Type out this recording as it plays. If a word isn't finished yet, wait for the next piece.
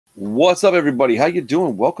What's up, everybody? How you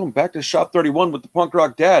doing? Welcome back to Shop 31 with the Punk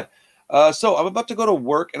Rock Dad. So I'm about to go to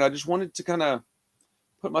work, and I just wanted to kind of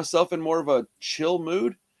put myself in more of a chill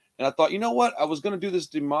mood. And I thought, you know what? I was going to do this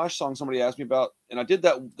DIMASH song somebody asked me about, and I did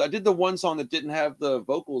that. I did the one song that didn't have the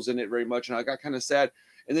vocals in it very much, and I got kind of sad.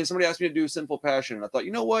 And then somebody asked me to do Sinful Passion, and I thought,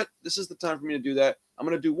 you know what? This is the time for me to do that. I'm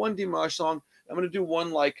going to do one DIMASH song. I'm going to do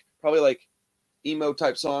one probably like emo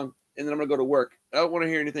type song, and then I'm going to go to work. I don't want to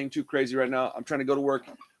hear anything too crazy right now. I'm trying to go to work.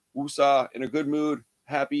 Woosah, in a good mood,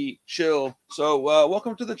 happy, chill. So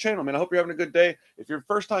welcome to the channel, man. I hope you're having a good day. If you're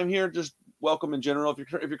first time here, just welcome in general.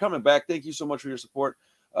 If you're coming back, thank you so much for your support.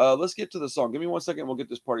 Let's get to the song. Give me 1 second. We'll get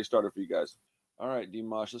this party started for you guys. All right,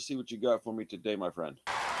 DIMASH, let's see what you got for me today, my friend.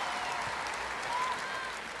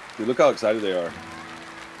 Dude, look how excited they are.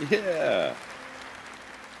 Yeah.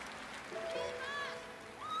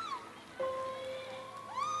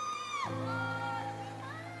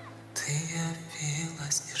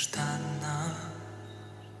 Нежданно,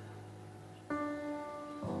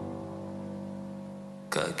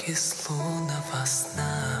 как из лунного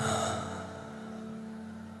сна.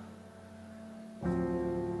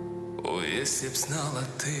 О, если б знала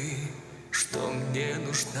ты, что мне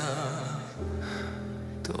нужна,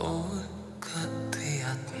 только ты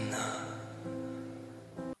одна.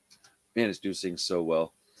 Man, this dude sings so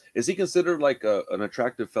well. Is he considered like an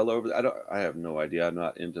attractive fellow over there? I have no idea. I'm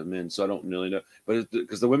not into men, so I don't really know. But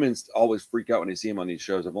because the women always freak out when they see him on these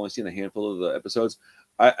shows. I've only seen a handful of the episodes.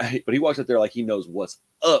 But he walks out there like he knows what's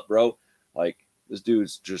up, bro. Like this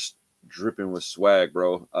dude's just dripping with swag,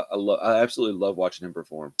 bro. I absolutely love watching him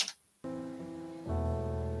perform.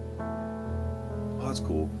 Oh, that's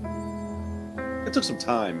cool. It took some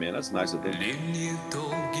time, man. That's nice of him.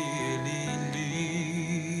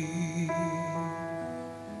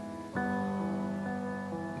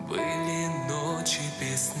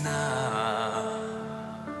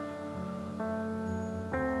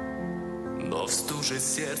 Но в стуже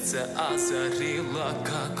сердце озарило,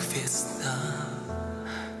 как весна.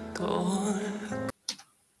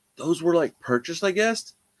 Those were like purchased, I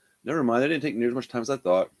guess. Never mind. They didn't take near as much time as I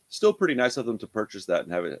thought. Still pretty nice of them to purchase that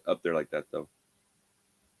and have it up there like that, though.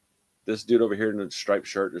 This dude over here in a striped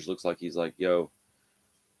shirt just looks like he's like, yo,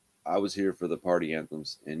 I was here for the party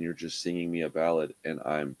anthems, and you're just singing me a ballad, and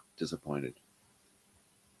I'm disappointed.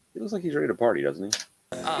 He looks like he's ready to party, doesn't he?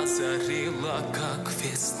 Озарила, как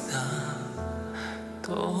весна,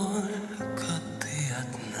 только ты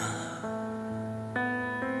одна.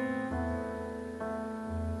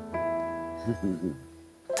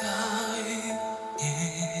 Дай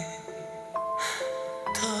мне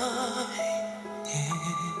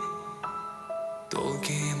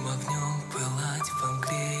долгим огнем пылать в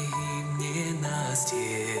мгле и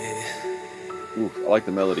ненастье. Oof, I like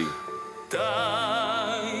the melody.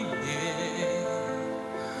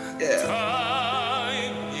 Yeah.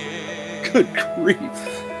 Good grief.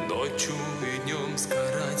 Ночью и днем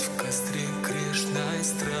сгорать в костре грешной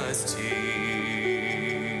страсти.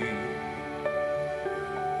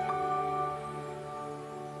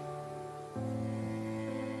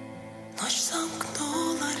 Ночь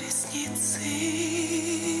сомкнула ресницы,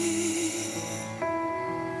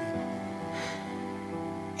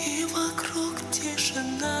 и вокруг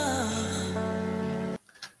тишина.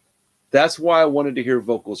 That's why I wanted to hear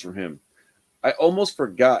vocals from him. I almost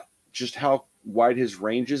forgot just how wide his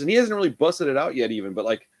range is. And he hasn't really busted it out yet even. But,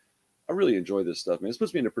 like, I really enjoy this stuff, man. This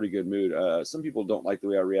puts me in a pretty good mood. Some people don't like the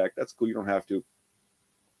way I react. That's cool. You don't have to.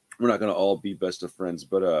 We're not going to all be best of friends.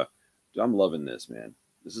 But I'm loving this, man.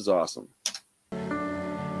 This is awesome.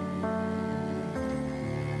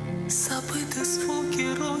 Забыты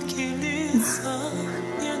звуки, руки, лица.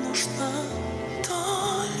 Не нужна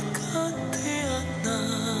только ты одна.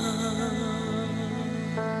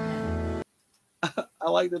 I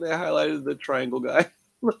like that they highlighted the triangle guy.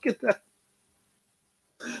 Look at that.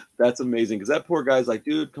 That's amazing. Because that poor guy's like,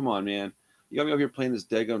 dude, come on, man. You got me over here playing this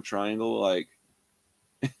daggum triangle. Like,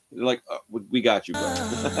 they're like, oh, we got you, bro.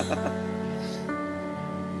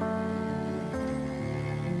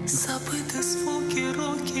 Забыты звуки,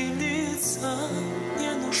 руки, лица.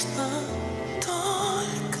 Не нужна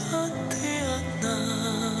только ты одна.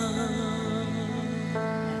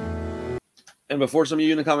 And before some of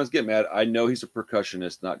you in the comments get mad, I know he's a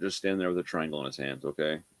percussionist, not just standing there with a triangle in his hands,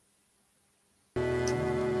 okay? You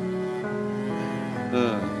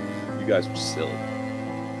guys are silly.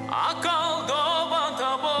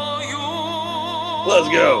 Let's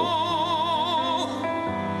go.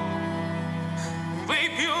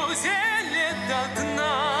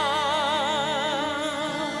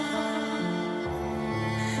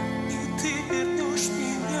 вернешь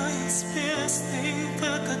меня из бездны в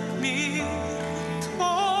этот мир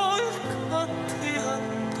твой.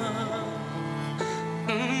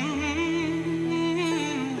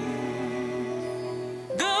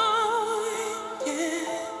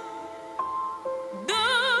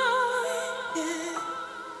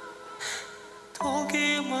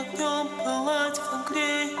 долгим огнем пылать в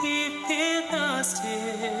огне и пенасти.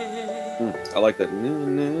 I like that.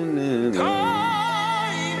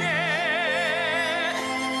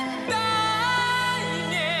 Дай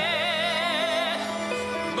мне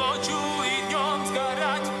ночью и днем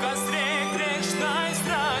сгорать в костре грешной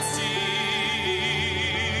страсти.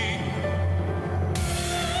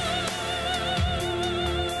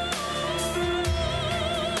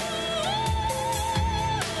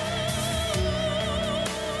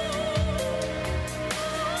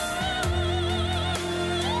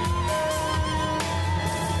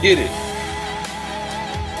 Get it.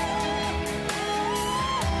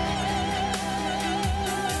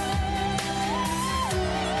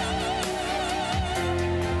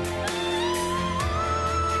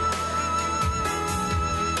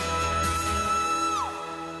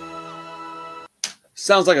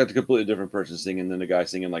 Sounds like a completely different person singing than the guy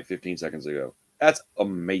singing like 15 seconds ago. That's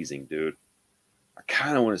amazing, dude. I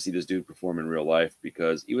kind of want to see this dude perform in real life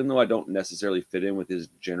because even though I don't necessarily fit in with his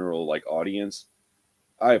general like audience,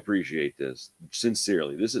 I appreciate this.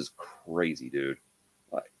 Sincerely, this is crazy, dude.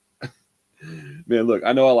 Like, man, look,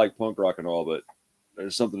 I know I like punk rock and all, but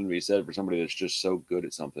there's something to be said for somebody that's just so good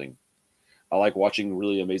at something. I like watching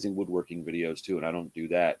really amazing woodworking videos too, and I don't do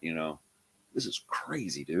that, you know. This is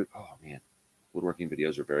crazy, dude. Oh, man. Woodworking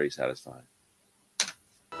videos are very satisfying.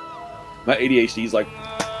 My ADHD is like...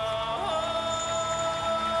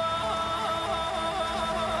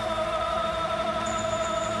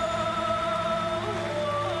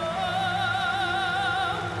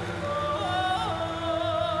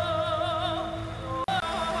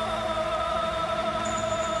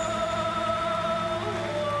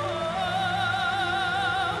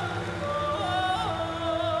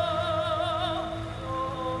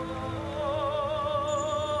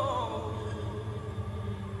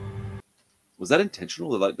 Was that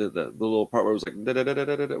intentional? Like the little part where it was like, da, da, da, da,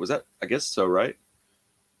 da, da, was that? I guess so, right?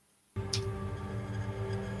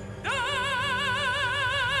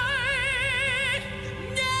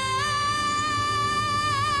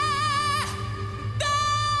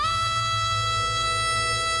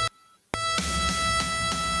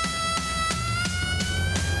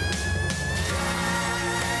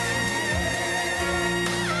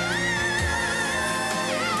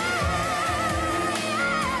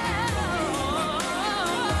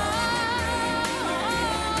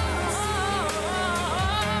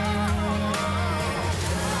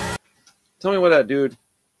 Tell me what that dude.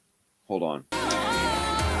 Hold on.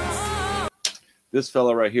 This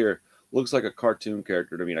fella right here looks like a cartoon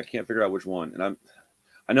character to me. And I can't figure out which one. And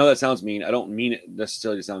I know that sounds mean. I don't mean it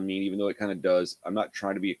necessarily to sound mean, even though it kind of does. I'm not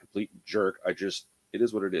trying to be a complete jerk. It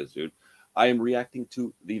is what it is, dude. I am reacting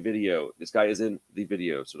to the video. This guy is in the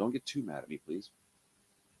video, so don't get too mad at me, please.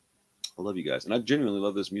 I love you guys, and I genuinely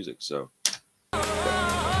love this music. So.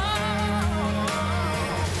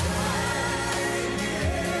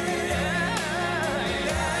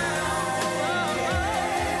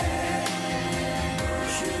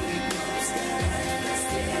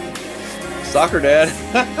 Soccer dad.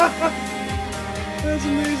 That's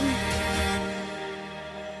amazing.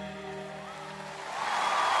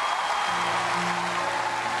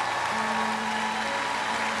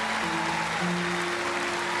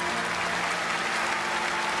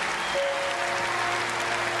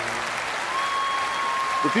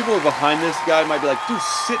 The people behind this guy might be like, dude,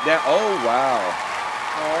 sit down. Oh, wow.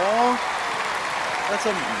 Oh, that's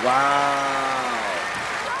a wow.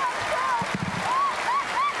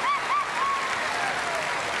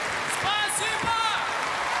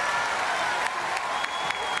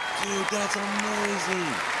 Dude, that's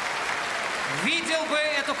amazing. Видел бы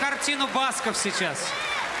эту картину Басков сейчас.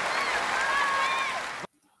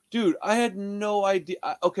 Dude, I had no idea.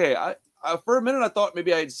 Okay, I for a minute I thought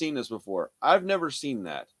maybe I had seen this before. I've never seen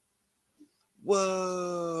that.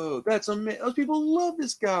 Whoa, that's amazing. Those people love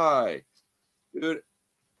this guy, dude.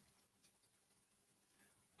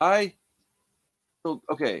 Okay.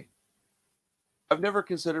 I've never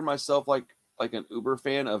considered myself like an uber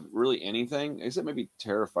fan of really anything, except maybe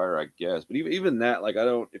Terrifier, I guess. But even that, like,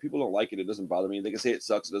 if people don't like it, it doesn't bother me. They can say it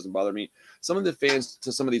sucks, it doesn't bother me. Some of the fans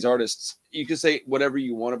to some of these artists, you can say whatever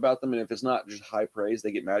you want about them, and if it's not just high praise,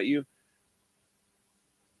 they get mad at you.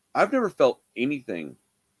 I've never felt anything.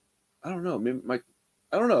 I don't know. Maybe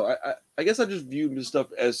I don't know. I guess I just view this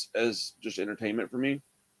stuff as just entertainment for me,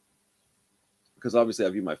 because obviously I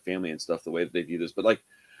view my family and stuff the way that they view this. But like,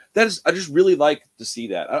 I just really like to see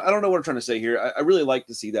that. I don't know what I'm trying to say here. I really like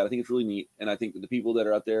to see that. I think it's really neat, and I think that the people that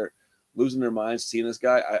are out there losing their minds seeing this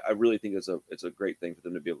guy, I really think it's a great thing for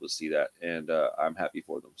them to be able to see that, and I'm happy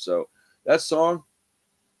for them. So that song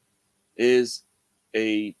is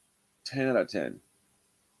a 10 out of 10.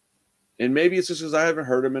 And maybe it's just because I haven't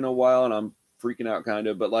heard him in a while and I'm freaking out kind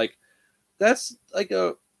of, but like that's like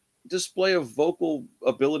a display of vocal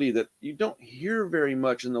ability that you don't hear very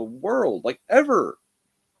much in the world, like ever.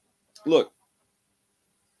 Look,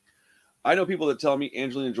 I know people that tell me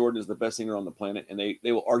Angelina Jordan is the best singer on the planet, and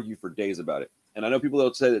they will argue for days about it. And I know people that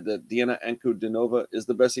will say that Diana Ankudinova is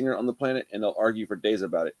the best singer on the planet, and they'll argue for days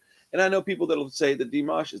about it. And I know people that will say that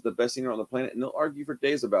DIMASH is the best singer on the planet, and they'll argue for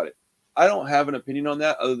days about it. I don't have an opinion on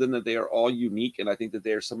that other than that they are all unique, and I think that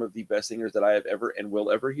they are some of the best singers that I have ever and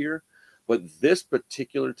will ever hear. But this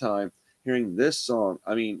particular time, hearing this song,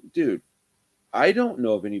 I mean, dude, I don't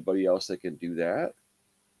know of anybody else that can do that.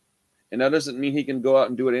 And that doesn't mean he can go out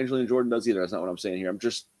and do what Angelina Jordan does either. That's not what I'm saying here. I'm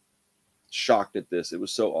just shocked at this. It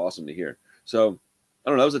was so awesome to hear. So, I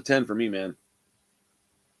don't know. That was a 10 for me, man.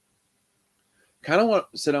 Kind of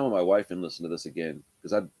want to sit down with my wife and listen to this again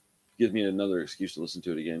because that gives me another excuse to listen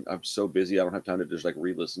to it again. I'm so busy. I don't have time to just like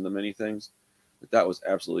re-listen to many things. But that was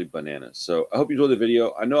absolutely bananas. So, I hope you enjoyed the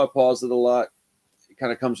video. I know I paused it a lot. It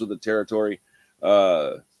kind of comes with the territory.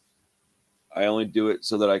 I only do it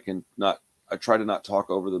so that I try to not talk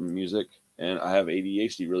over the music, and I have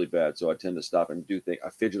ADHD really bad, so I tend to stop and do things. I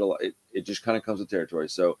fidget a lot. It just kind of comes with territory.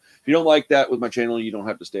 So if you don't like that with my channel, you don't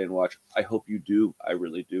have to stay and watch. I hope you do. I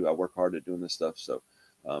really do. I work hard at doing this stuff. So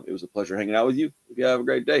it was a pleasure hanging out with you. If you have a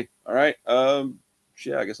great day. All right.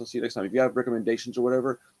 Yeah, I guess I'll see you next time. If you have recommendations or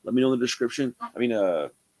whatever, let me know in the description.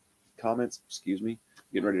 Comments, excuse me.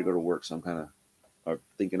 Getting ready to go to work, so I'm kind of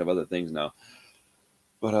thinking of other things now.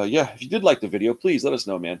 But yeah, if you did like the video, please let us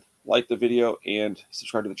know, man. Like the video and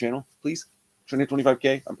subscribe to the channel, please. Trying to hit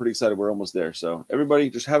 25K. I'm pretty excited. We're almost there. So everybody,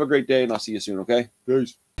 just have a great day, and I'll see you soon, okay?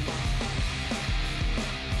 Peace.